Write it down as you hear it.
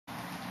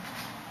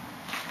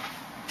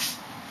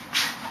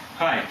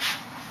Hi,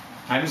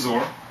 I'm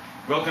Zor.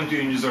 Welcome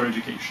to Unizor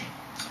Education.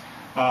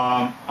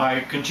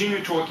 I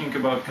continue talking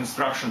about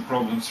construction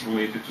problems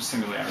related to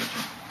similarity.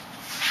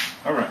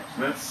 All right,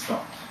 let's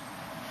start.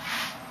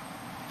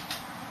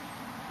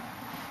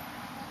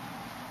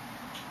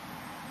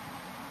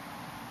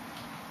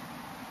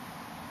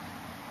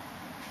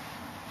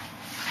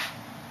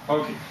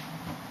 Okay.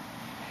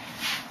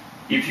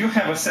 If you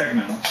have a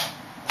segment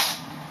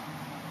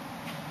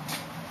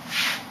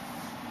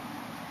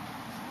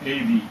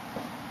AB,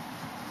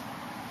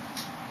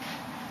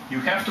 you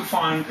have to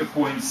find a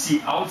point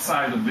C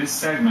outside of this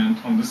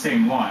segment on the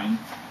same line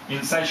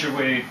in such a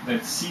way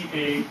that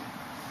CA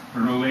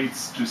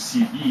relates to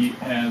CB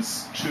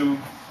as two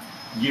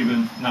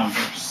given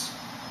numbers.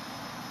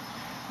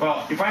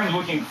 Well, if I'm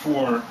looking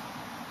for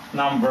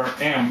number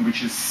M,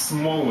 which is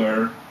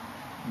smaller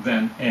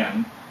than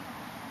N,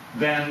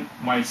 then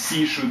my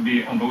C should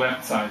be on the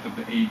left side of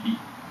the AB,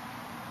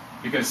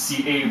 because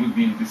CA would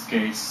be, in this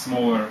case,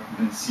 smaller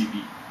than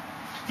CB.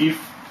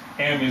 If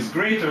M is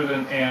greater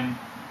than N,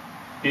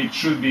 it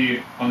should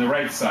be on the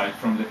right side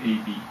from the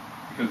AB,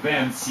 because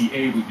then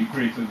CA would be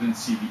greater than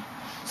CB.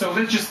 So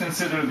let's just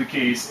consider the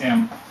case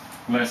M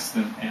less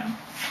than N.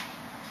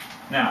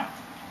 Now,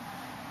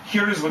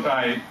 here is what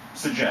I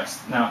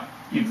suggest. Now,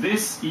 if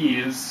this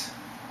is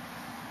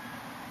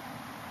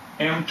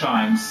M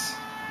times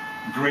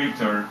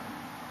greater,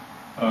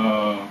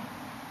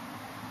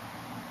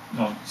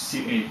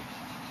 CA.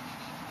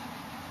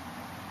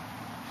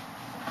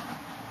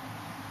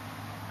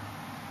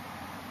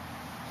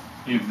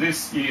 If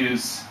this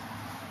is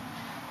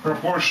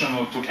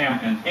proportional to M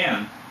and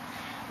N,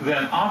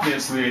 then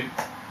obviously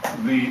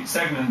the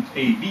segment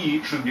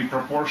AB should be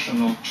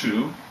proportional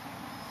to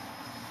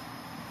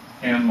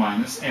N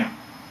minus M.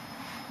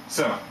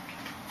 So,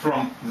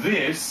 from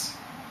this,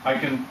 I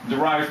can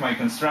derive my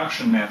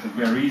construction method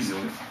very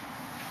easily.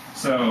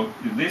 So,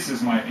 if this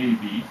is my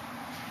AB,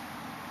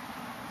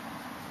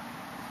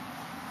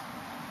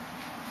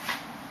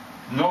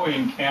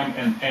 knowing M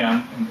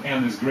and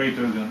N is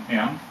greater than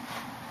M,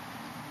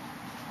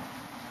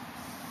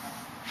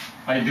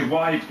 I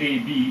divide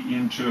AB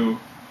into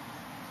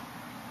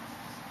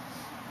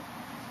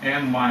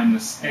N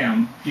minus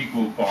M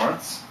equal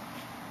parts,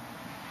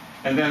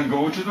 and then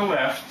go to the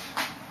left,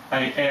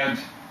 I add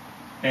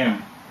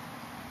M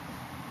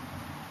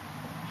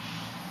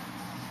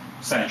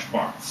such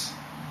parts.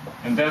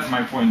 And that's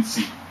my point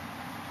C.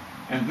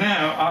 And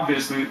now,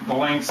 obviously, the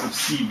lengths of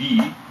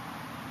CB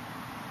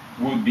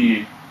would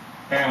be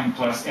M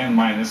plus N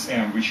minus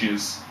M, which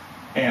is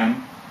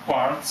N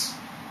parts,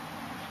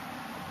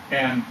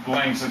 and the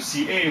lengths of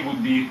CA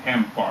would be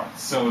M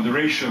parts. So the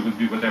ratio would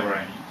be whatever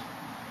I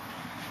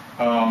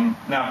need.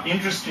 Now,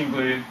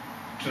 interestingly,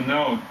 to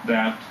note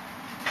that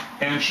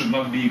N should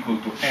not be equal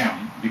to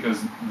M,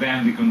 because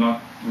then we could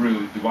not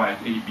really divide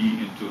AB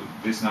into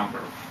this number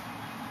of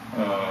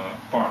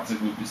parts.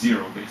 It would be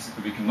 0,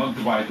 basically. We cannot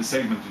divide the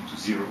segment into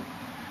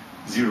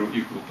zero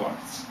equal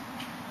parts.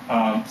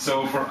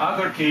 So for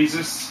other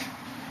cases,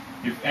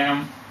 if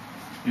M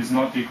is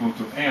not equal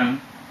to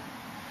N,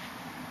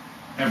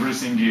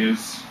 everything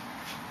is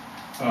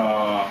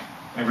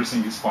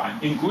fine,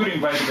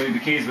 including, by the way, the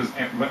case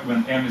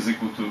when M is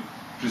equal to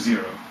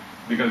 0,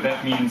 because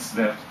that means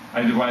that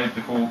I divide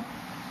the whole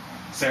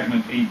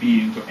segment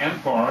AB into N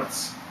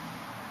parts.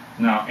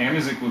 Now M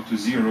is equal to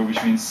 0,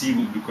 which means C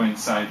would be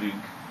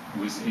coinciding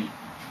with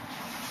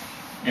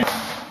A.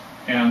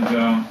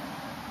 And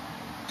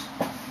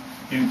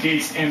in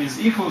case M is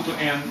equal to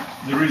N,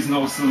 there is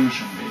no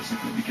solution,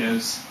 basically,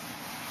 because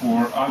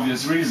for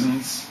obvious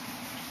reasons,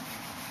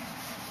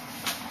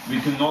 we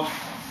cannot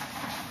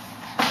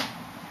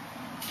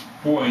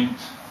point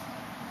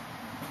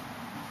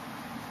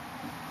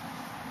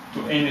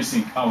to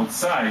anything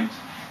outside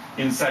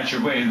in such a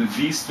way that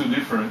these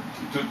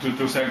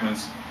two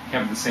segments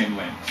have the same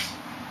length.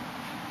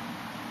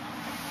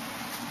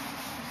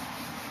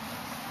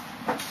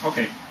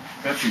 Okay,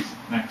 that's easy.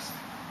 Next.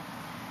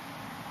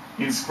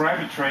 Inscribe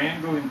a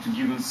triangle into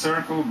given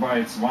circle by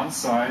its one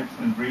side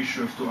and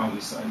ratio of two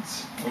other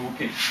sides.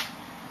 Okay.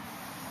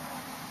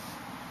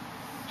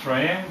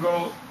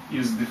 Triangle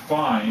is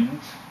defined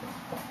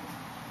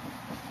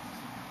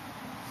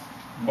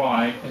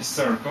by a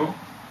circle.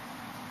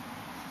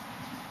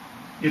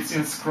 It's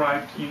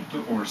inscribed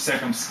into, or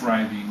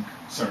circumscribing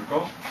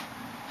circle,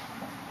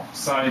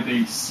 side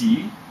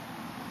AC,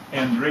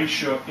 and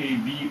ratio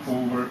AB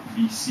over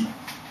BC.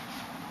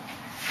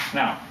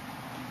 Now,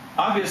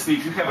 obviously,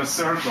 if you have a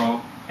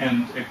circle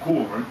and a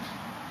chord,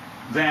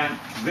 then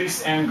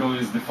this angle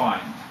is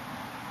defined,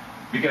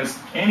 because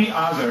any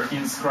other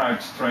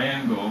inscribed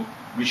triangle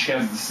which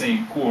has the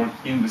same chord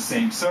in the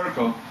same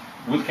circle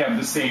would have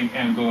the same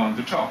angle on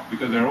the top,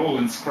 because they're all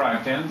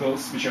inscribed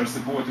angles which are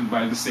supported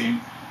by the same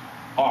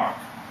arc.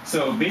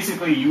 So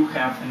basically you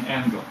have an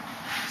angle.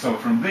 So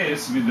from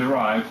this we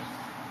derive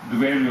the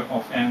value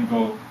of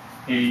angle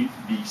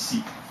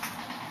ABC.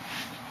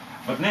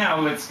 But now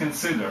let's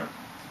consider,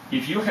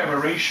 if you have a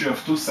ratio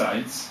of two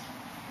sides,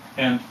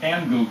 and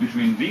angle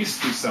between these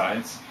two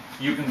sides,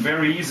 you can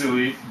very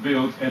easily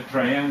build a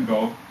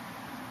triangle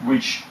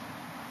which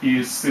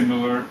is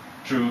similar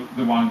to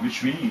the one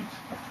which we need.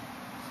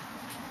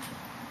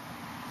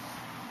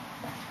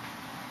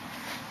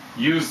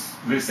 Use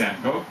this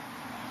angle.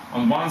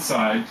 On one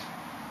side,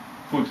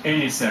 put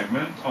any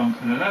segment. On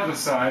another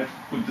side,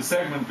 put the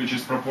segment which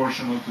is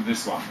proportional to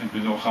this one, and we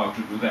know how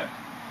to do that.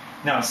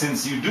 Now,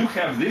 since you do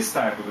have this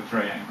type of a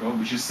triangle,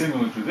 which is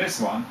similar to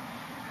this one,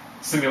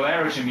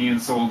 similarity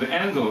means all the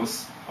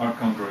angles are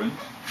congruent.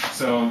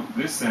 So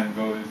this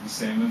angle is the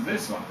same as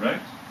this one, right?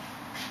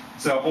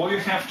 So all you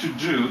have to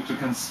do to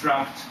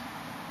construct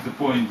the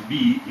point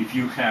B, if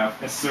you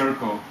have a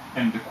circle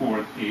and the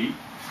chord A,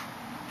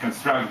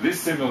 construct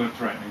this similar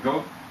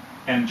triangle,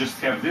 and just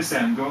have this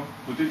angle,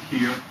 put it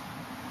here,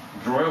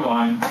 draw a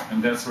line,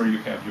 and that's where you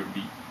have your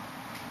B.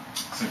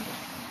 Simple.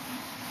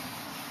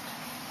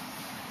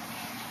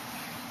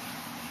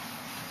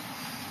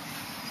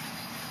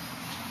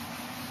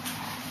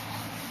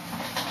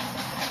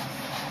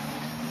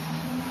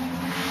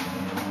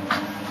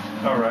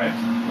 All right,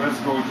 let's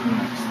go to the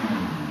next one.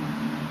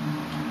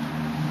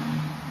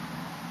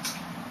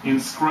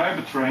 Inscribe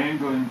a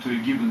triangle into a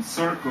given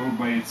circle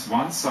by its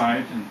one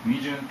side and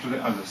median to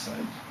the other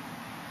side.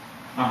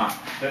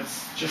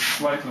 That's just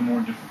slightly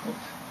more difficult.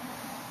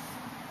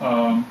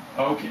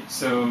 Okay,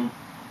 so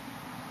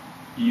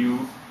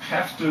you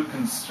have to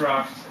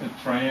construct a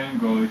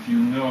triangle if you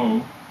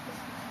know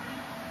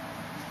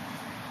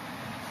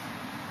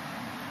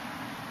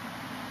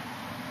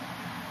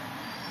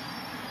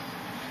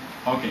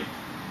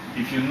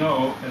if you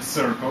know a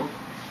circle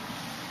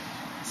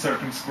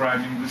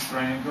circumscribing this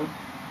triangle,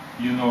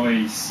 you know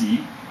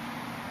AC,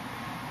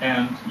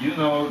 and you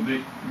know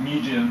the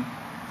median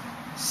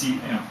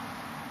CM.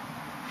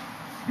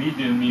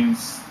 Median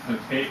means that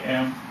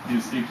AM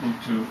is equal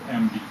to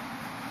MB.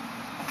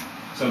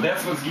 So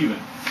that's what's given.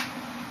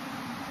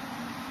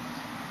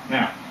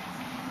 Now,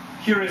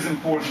 here is an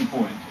important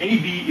point.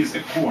 AB is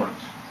a chord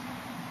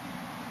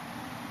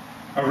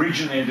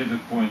originated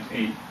at point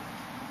A.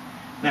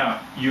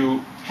 Now, you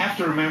have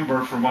to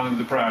remember from one of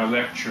the prior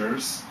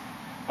lectures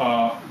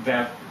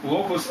that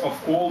locus of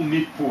all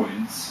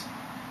midpoints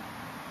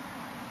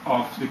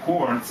of the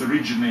chords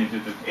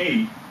originated at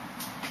A.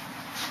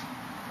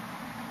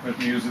 Let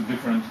me use a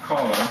different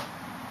color.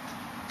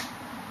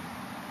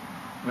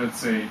 Let's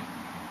say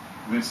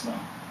this one,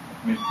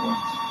 midpoint.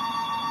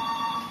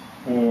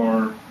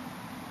 Or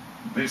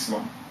this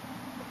one,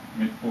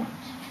 midpoint.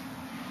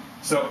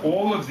 So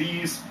all of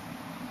these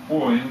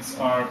points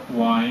are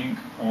lying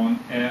on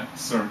a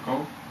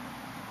circle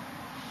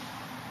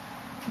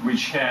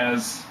which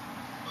has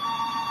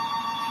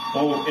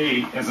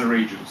OA as a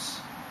radius.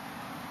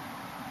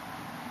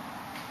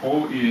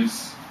 O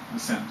is the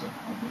center,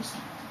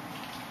 obviously.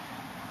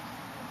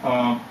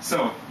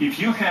 So if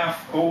you have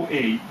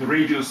OA, the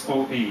radius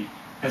OA,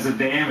 as a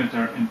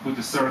diameter and put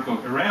a circle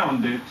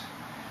around it,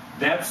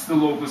 that's the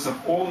locus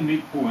of all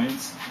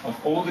midpoints of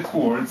all the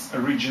chords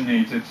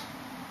originated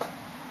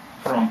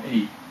from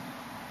A.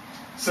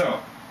 So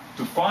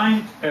to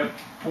find a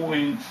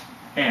point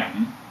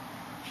M,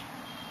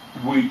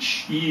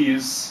 which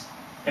is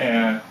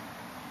a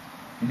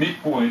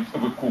midpoint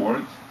of a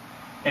chord,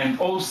 and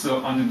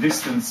also on the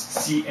distance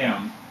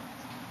CM,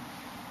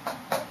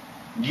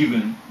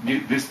 given the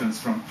distance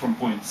from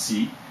point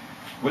C,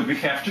 what we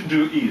have to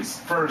do is,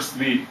 first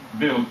we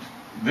build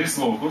this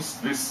locus,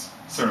 this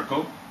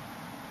circle,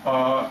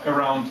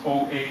 around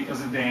OA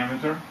as a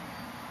diameter,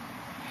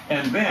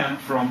 and then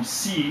from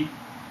C,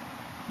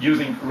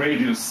 using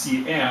radius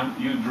CM,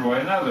 you draw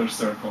another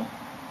circle.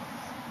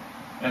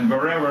 And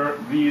wherever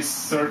these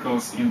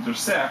circles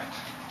intersect,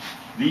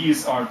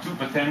 these are two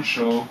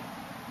potential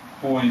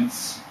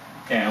points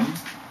M,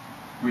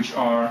 which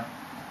are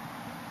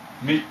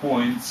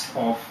midpoints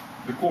of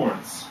the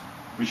chords,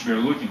 which we are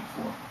looking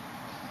for.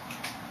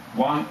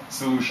 One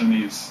solution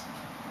is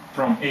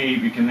from A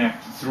we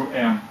connect through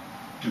M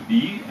to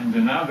B, and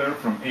another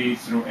from A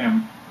through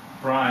M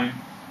prime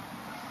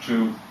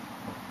to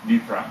B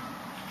prime.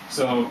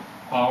 So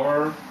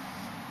our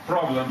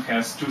problem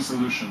has two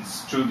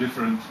solutions, two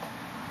different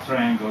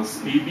triangles,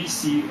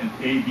 ABC and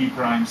AB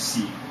prime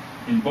C.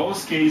 In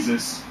both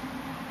cases,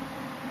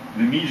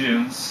 the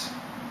medians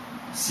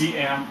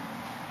CM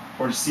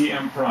or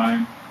CM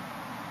prime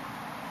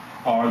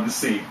are the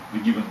same, the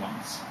given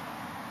ones.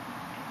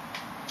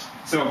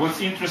 So what's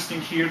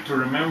interesting here to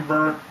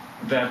remember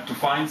that to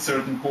find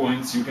certain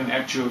points you can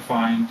actually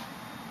find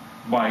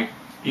by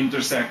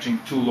intersecting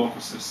two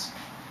locuses.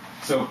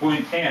 So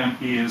point M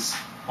is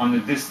on the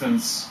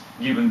distance,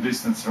 given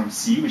distance from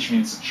C, which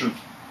means it should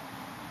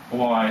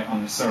lie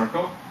on the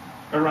circle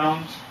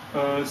around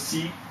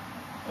C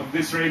of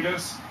this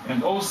radius,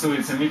 and also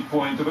it's a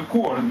midpoint of a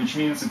chord, which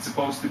means it's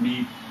supposed to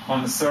be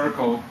on a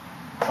circle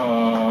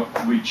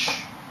which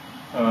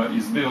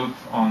is built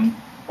on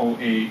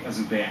OA as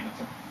a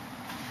diameter.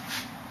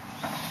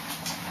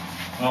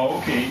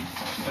 Okay,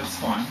 that's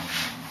fine.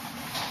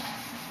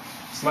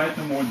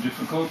 Slightly more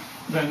difficult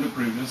than the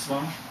previous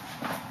one.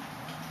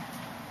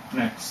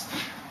 Next.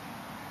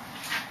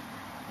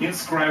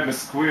 inscribe a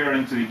square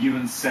into a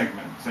given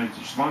segment, such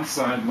as one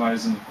side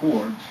lies in a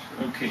chord.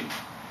 Okay,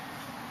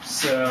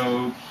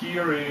 so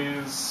here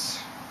is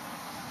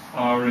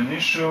our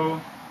initial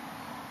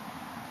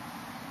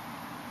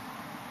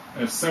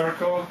a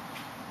circle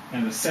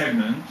and a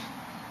segment,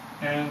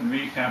 and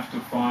we have to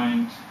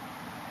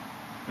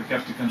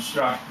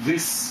construct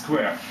this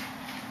square.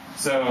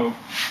 So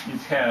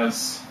it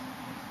has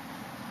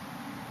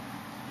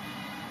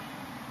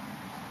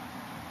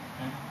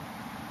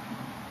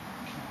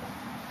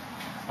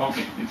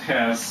it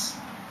has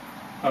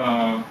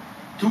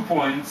 2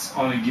 points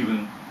on a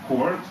given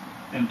chord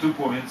and 2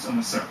 points on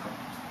a circle.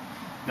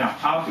 Now,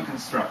 how to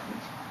construct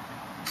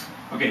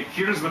it? Okay,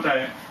 here's what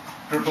I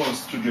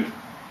propose to do.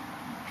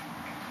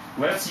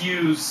 Let's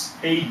use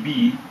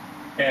AB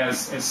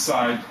as a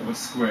side of a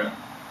square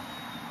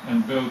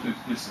and build it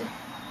this way.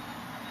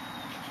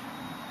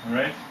 All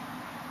right?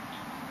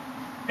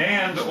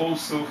 And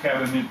also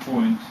have a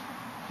midpoint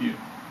here,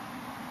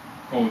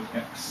 call it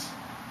X.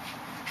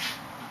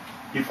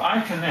 If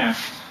I connect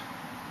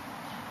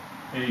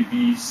A,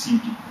 B, C,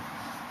 D,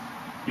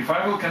 if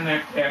I will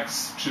connect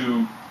X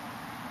to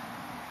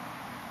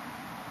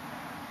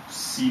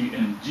C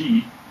and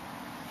D,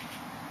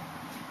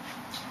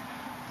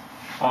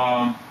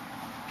 I'm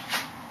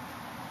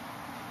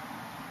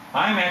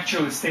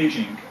actually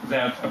stating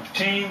that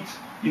obtained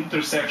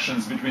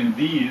intersections between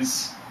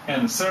these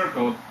and the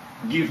circle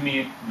give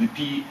me the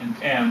P and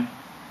N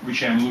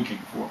which I'm looking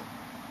for.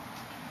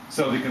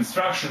 So the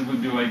construction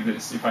would be like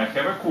this. If I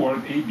have a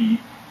chord AB,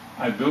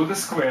 I build a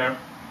square,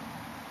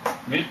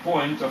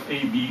 midpoint of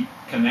AB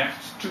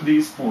connect to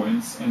these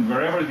points, and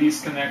wherever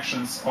these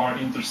connections are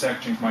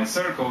intersecting my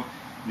circle,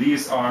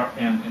 these are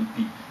N and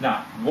P.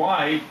 Now,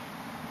 why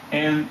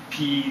N,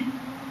 P,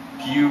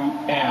 Q,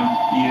 M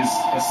is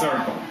a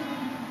circle?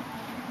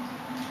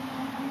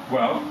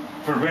 Well,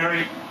 for a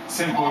very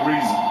simple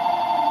reason.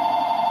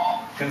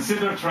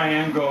 Consider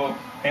triangle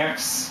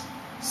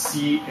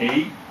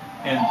XCA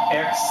and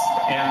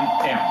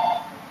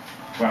XNM.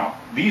 Well,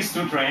 these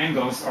two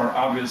triangles are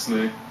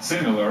obviously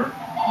similar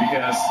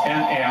because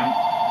NM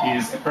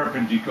is a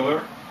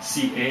perpendicular,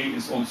 CA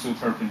is also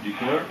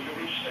perpendicular,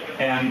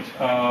 and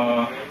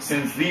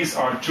since these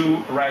are two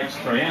right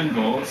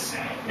triangles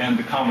and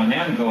the common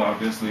angle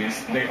obviously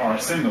is they are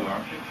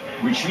similar,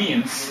 which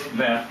means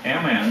that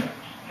MN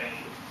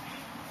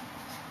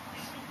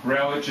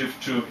relative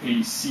to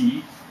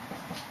AC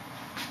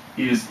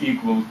is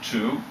equal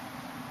to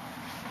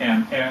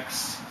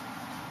NX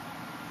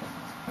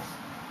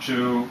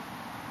to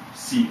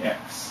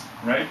CX,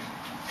 right?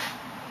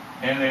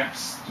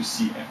 NX to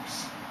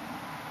CX.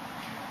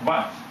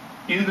 But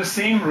in the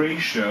same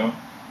ratio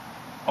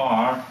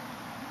are,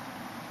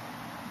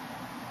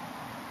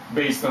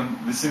 based on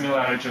the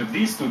similarity of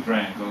these two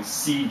triangles,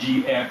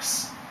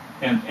 CGX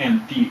and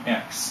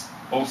NPX,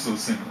 also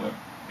similar,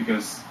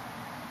 because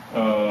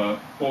all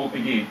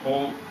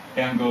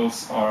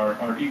angles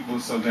are equal,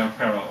 so they are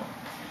parallel.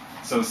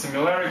 So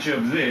similarity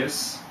of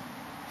this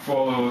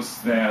follows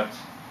that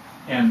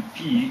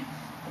NP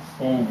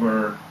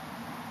over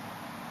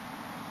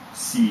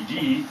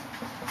CG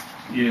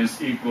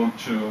is equal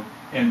to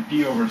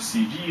NP over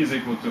CG is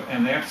equal to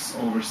NX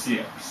over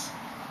CX.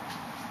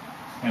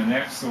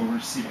 NX over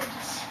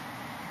CX.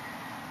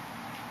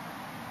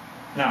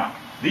 Now,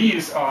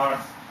 these are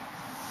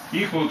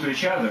equal to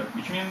each other,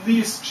 which means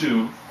these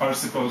two are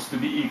supposed to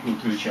be equal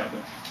to each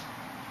other.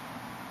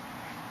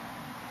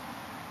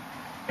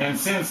 And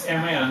since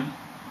MN,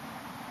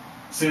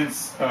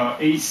 since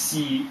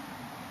AC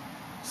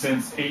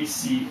and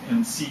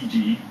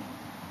CG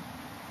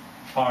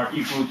are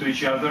equal to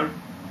each other,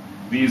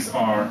 these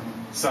are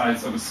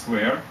sides of a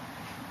square,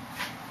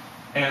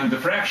 and the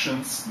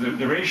fractions,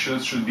 the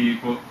ratios should be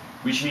equal,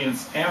 which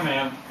means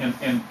MN and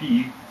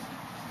NP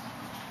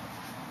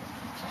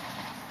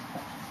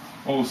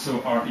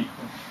also are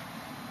equal.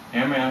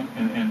 MN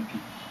and NP.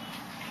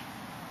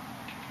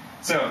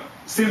 So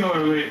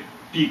similarly,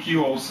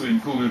 PQ also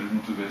included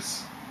into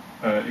this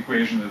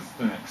equation is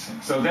the next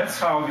thing. So that's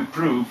how we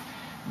prove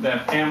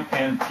that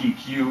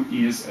MNPQ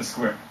is a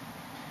square.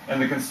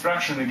 And the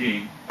construction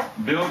again,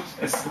 build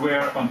a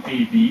square on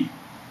AB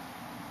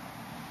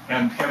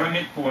and have a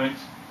midpoint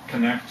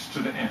connect to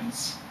the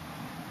ends.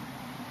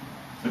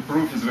 The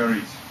proof is very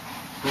easy.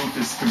 Proof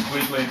is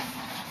completely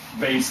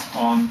based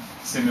on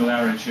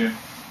similarity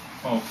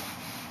of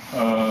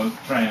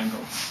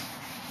triangles.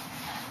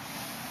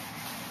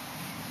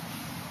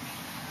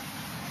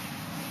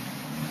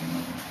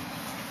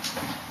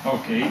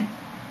 Okay,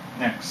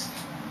 next.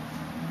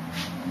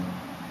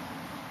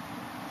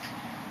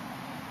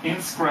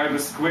 Inscribe a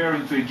square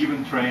into a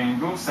given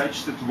triangle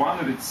such that one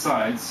of its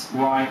sides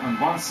lie on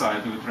one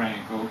side of a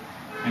triangle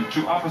and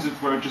two opposite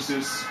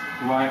vertices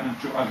lie on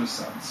two other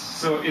sides.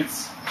 So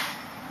it's,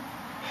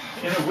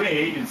 in a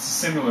way, it's a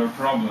similar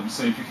problem.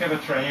 So if you have a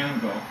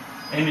triangle,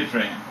 any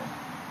triangle,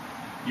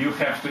 you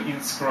have to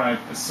inscribe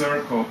a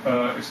circle,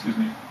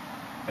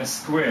 a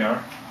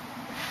square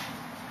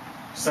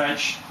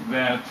such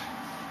that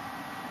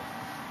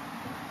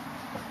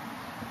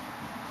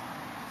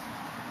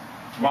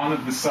one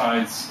of the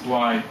sides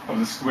of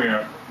the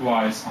square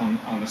lies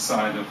on the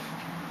side of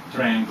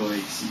triangle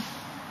AC.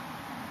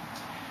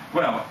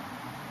 Well,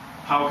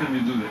 how can we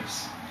do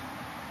this?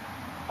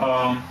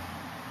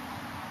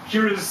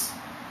 Here is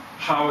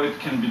how it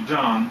can be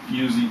done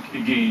using,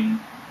 again,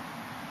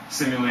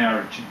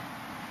 similarity.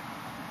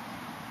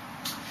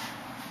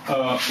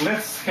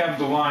 Let's have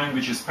the line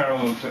which is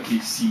parallel to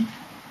AC.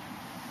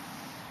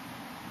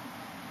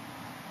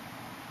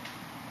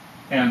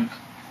 And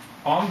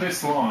on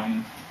this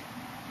line,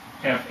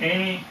 have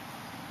any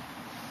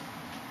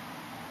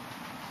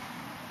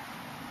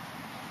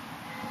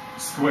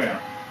square.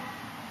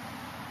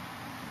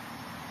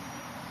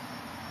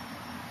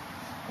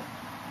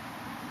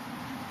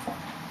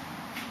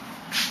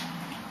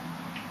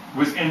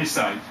 With any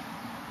side.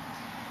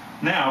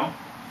 Now,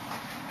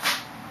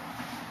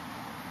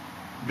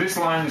 this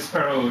line is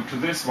parallel to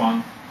this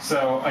one,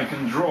 so I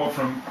can draw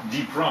from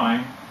D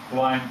prime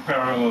line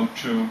parallel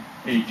to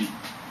AD.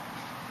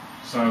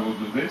 So I will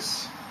do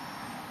this.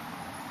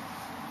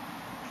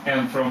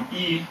 And from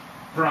E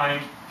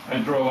prime, I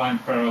draw a line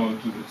parallel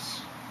to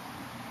this.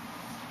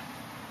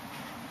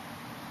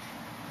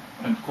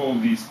 And call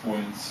these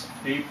points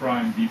A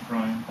prime, B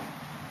prime,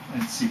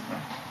 and C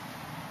prime.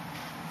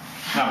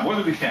 Now, what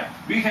do we have?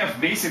 We have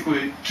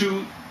basically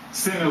two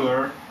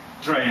similar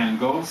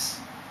triangles,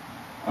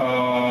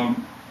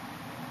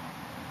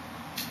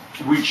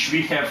 which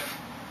we have,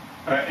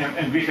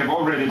 and we have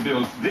already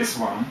built this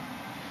one,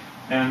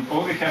 and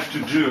all we have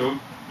to do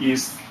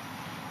is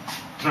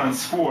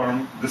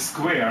transform the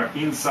square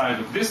inside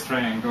of this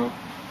triangle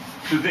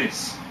to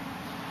this.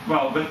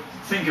 Well, but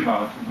think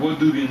about it. What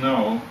do we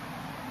know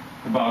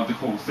about the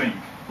whole thing?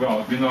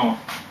 Well, we know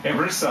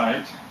every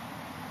side,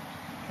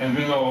 and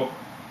we know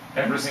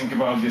everything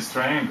about this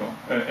triangle,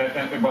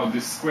 about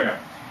this square.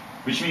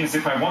 Which means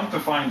if I want to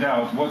find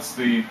out what's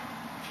the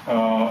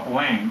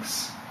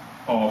length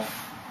of,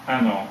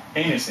 I don't know,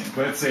 anything,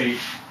 let's say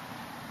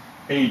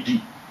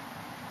AD.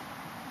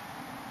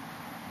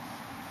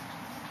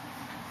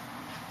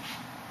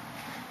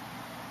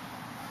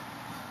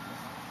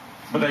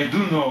 But I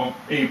do know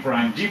A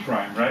prime, D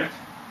prime, right?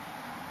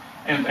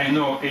 And I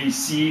know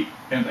AC,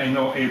 and I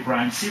know A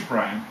prime, C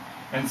prime.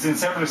 And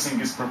since everything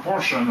is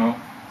proportional,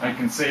 I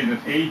can say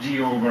that AD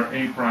over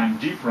A prime,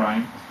 D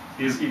prime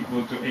is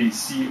equal to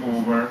AC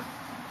over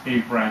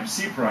A prime,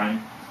 C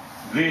prime.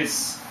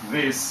 This,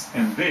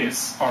 and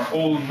this are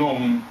all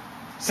known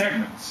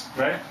segments,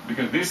 right?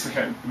 Because this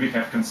we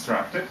have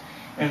constructed,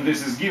 and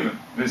this is given.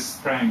 This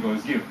triangle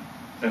is given.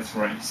 That's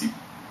for AC.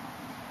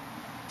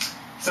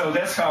 So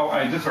that's how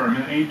I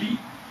determine AD.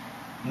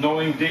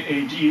 Knowing the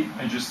AD,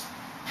 I just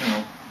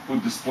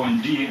put this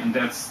point D, and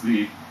that's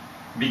the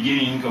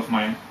beginning of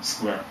my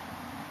square.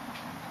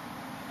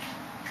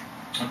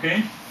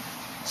 Okay?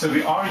 So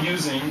we are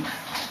using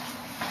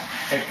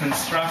a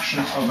construction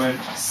of a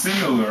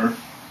similar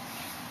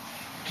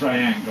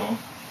triangle,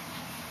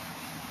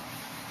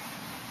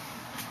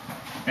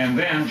 and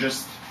then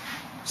just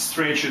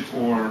stretch it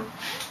or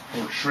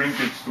shrink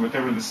it to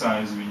whatever the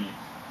size we need.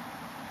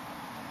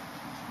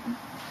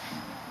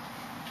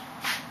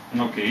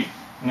 Okay,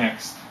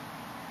 next.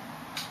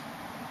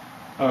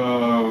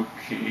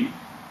 Okay.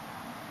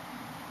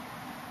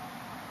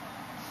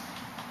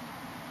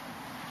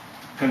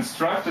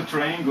 Construct a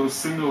triangle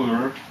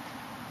similar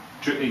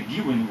to a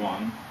given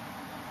one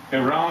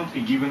around a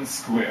given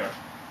square.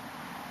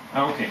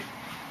 Okay,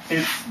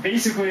 it's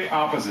basically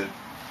opposite.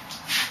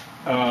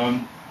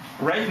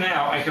 Right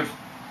now I have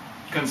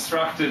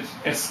constructed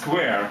a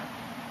square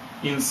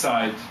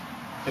inside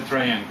a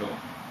triangle.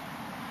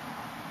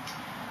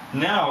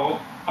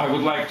 Now I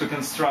would like to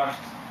construct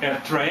a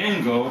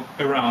triangle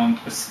around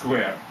a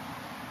square.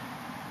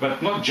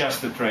 But not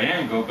just a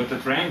triangle, but a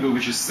triangle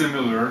which is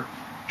similar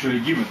to a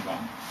given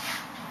one.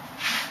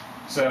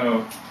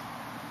 So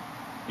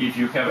if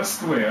you have a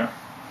square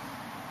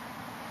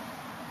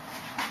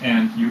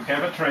and you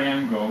have a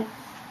triangle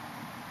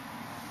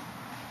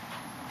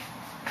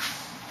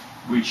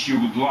which you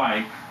would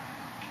like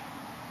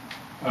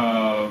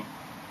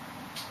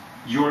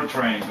your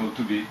triangle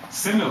to be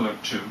similar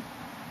to,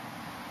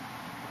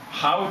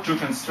 how to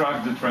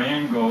construct the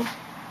triangle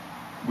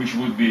which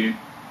would be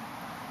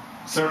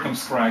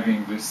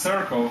circumscribing this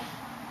circle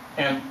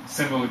and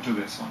similar to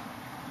this one?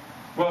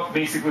 Well,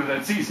 basically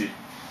that's easy.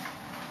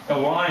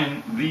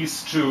 Align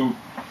these two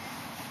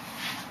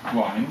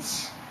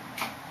lines.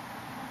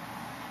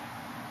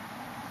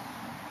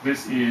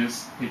 This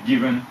is a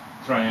given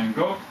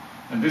triangle,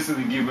 and this is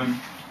a given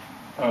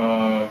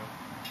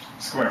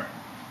square.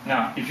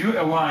 Now, if you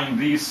align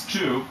these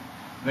two,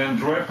 then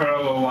draw a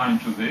parallel line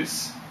to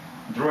this,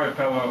 draw a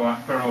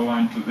parallel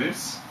line to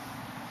this,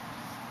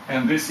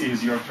 and this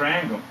is your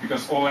triangle,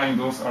 because all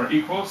angles are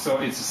equal, so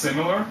it's a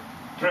similar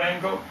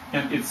triangle,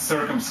 and it's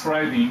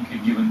circumscribing a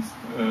given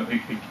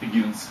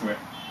square.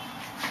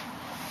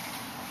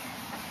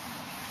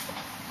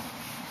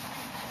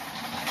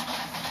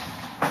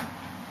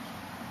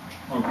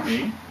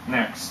 Okay,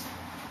 next.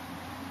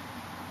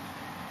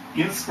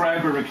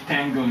 Inscribe a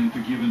rectangle into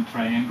given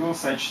triangle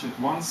such that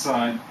one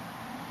side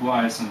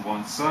lies on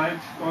one side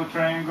of a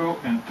triangle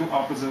and two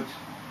opposite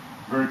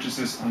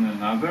vertices on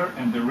another,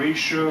 and the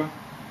ratio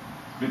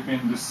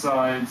between the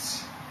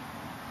sides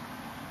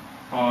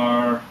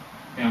are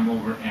m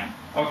over n.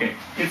 Okay,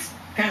 it's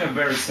kind of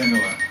very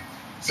similar.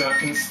 So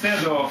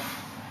instead of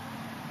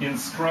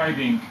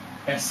inscribing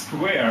a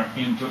square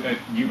into a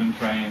given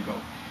triangle,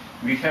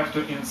 we have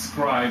to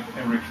inscribe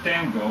a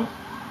rectangle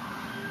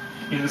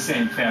in the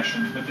same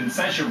fashion, but in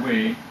such a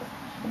way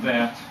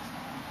that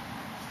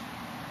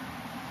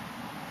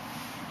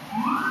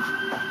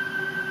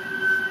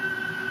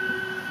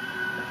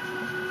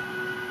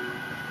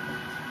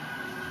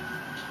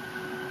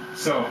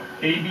so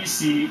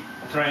ABC,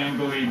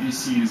 triangle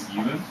ABC is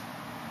given,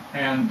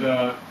 and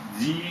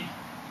DE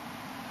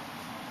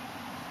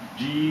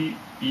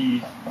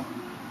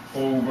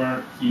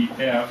over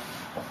EF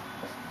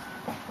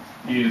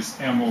is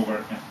m over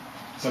n.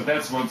 So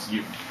that's what's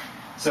given.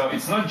 So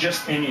it's not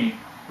just any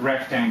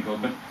rectangle,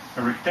 but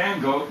a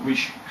rectangle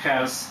which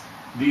has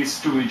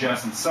these two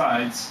adjacent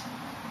sides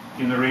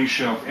in a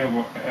ratio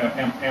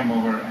of m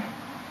over n.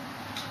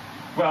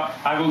 Well,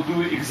 I will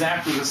do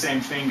exactly the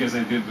same thing as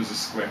I did with a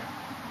square.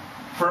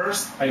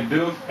 First, I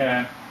build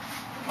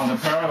on a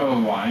parallel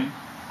line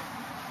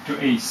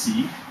to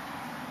AC,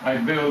 I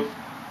build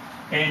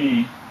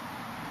any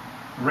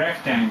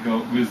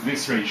rectangle with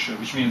this ratio,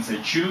 which means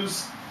I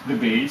choose the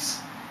base,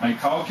 I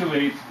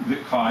calculate the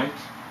height,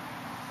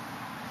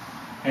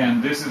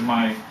 and this is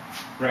my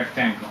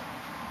rectangle.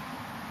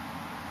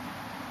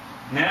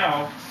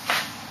 Now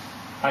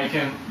I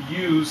can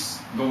use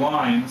the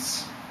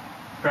lines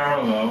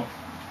parallel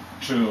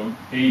to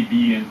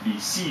AB and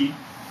BC,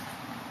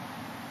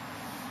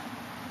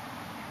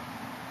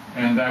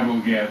 and I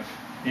will get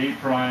A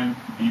prime,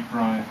 B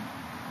prime,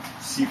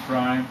 C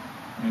prime,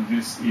 and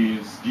this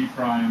is D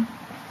prime,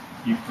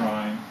 E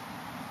prime,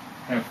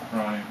 F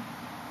prime,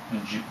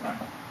 and G prime.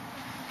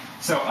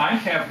 So I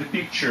have the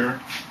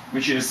picture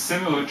which is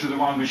similar to the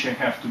one which I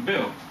have to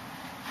build.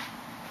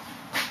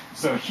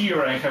 So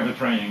here I have a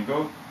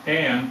triangle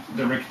and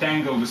the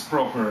rectangle with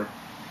proper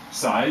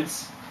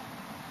sides.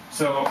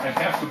 So I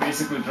have to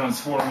basically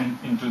transform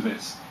it into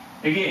this.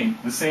 Again,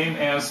 the same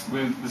as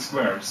with the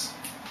squares.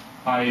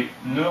 I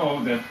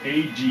know that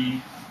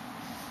AD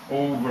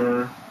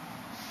over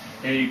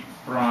A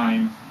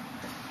prime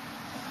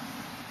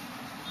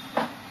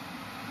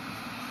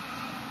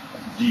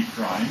D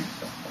prime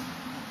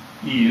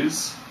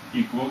is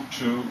equal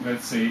to,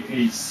 let's say,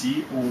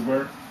 AC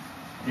over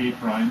A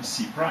prime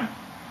C prime.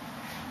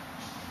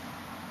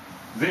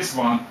 This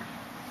one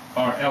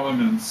are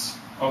elements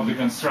of the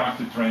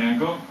constructed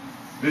triangle.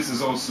 This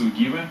is also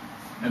given,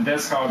 and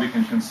that's how we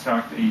can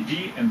construct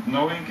AD, and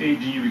knowing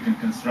AD we can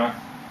construct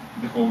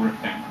the whole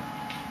rectangle.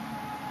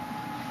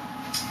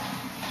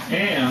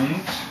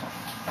 And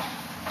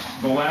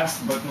the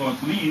last but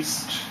not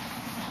least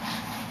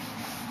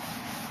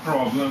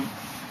problem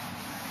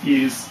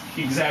is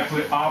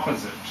exactly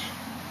opposite.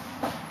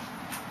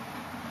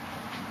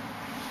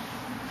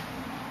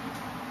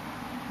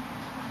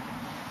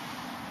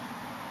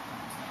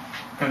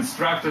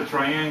 Construct a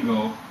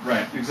triangle,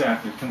 right,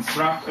 exactly.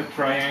 Construct a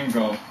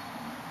triangle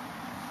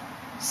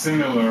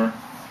similar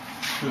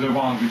to the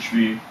one which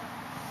we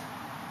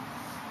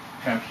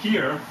have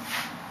here,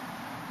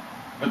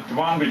 but the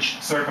one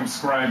which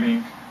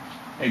circumscribing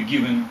a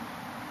given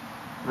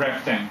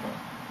rectangle.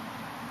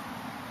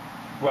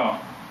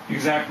 Well,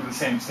 exactly the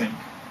same thing.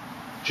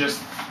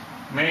 Just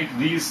make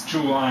these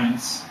two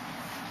lines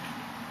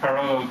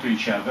parallel to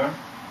each other,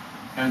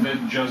 and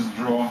then just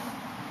draw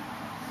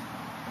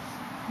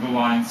the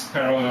lines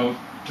parallel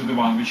to the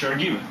one which are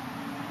given.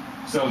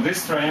 So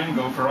this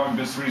triangle, for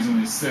obvious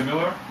reason, is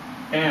similar,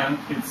 and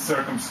it's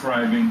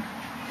circumscribing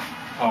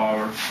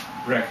our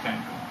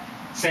rectangle.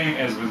 Same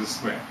as with a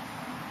square.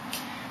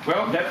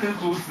 Well, that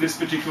concludes this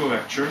particular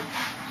lecture.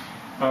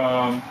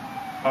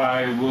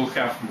 I will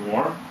have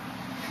more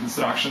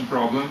construction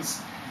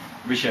problems,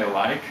 which I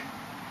like.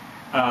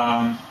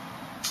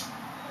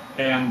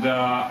 And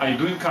I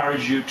do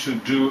encourage you to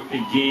do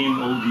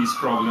again all these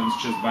problems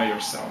just by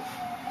yourself.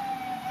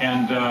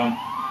 And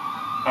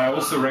I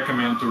also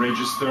recommend to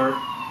register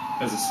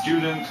as a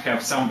student,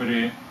 have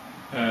somebody,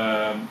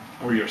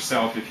 or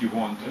yourself if you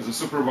want, as a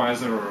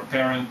supervisor or a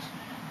parent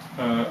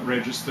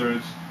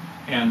registered,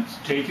 and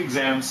take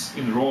exams,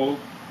 enroll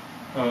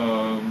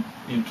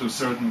into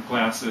certain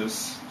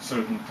classes,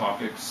 certain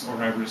topics,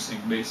 or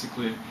everything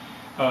basically.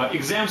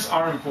 Exams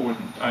are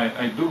important.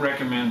 I do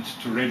recommend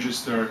to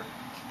register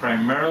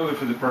primarily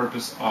for the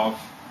purpose of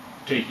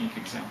taking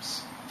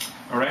exams.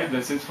 All right,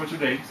 that's it for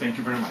today. Thank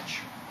you very much.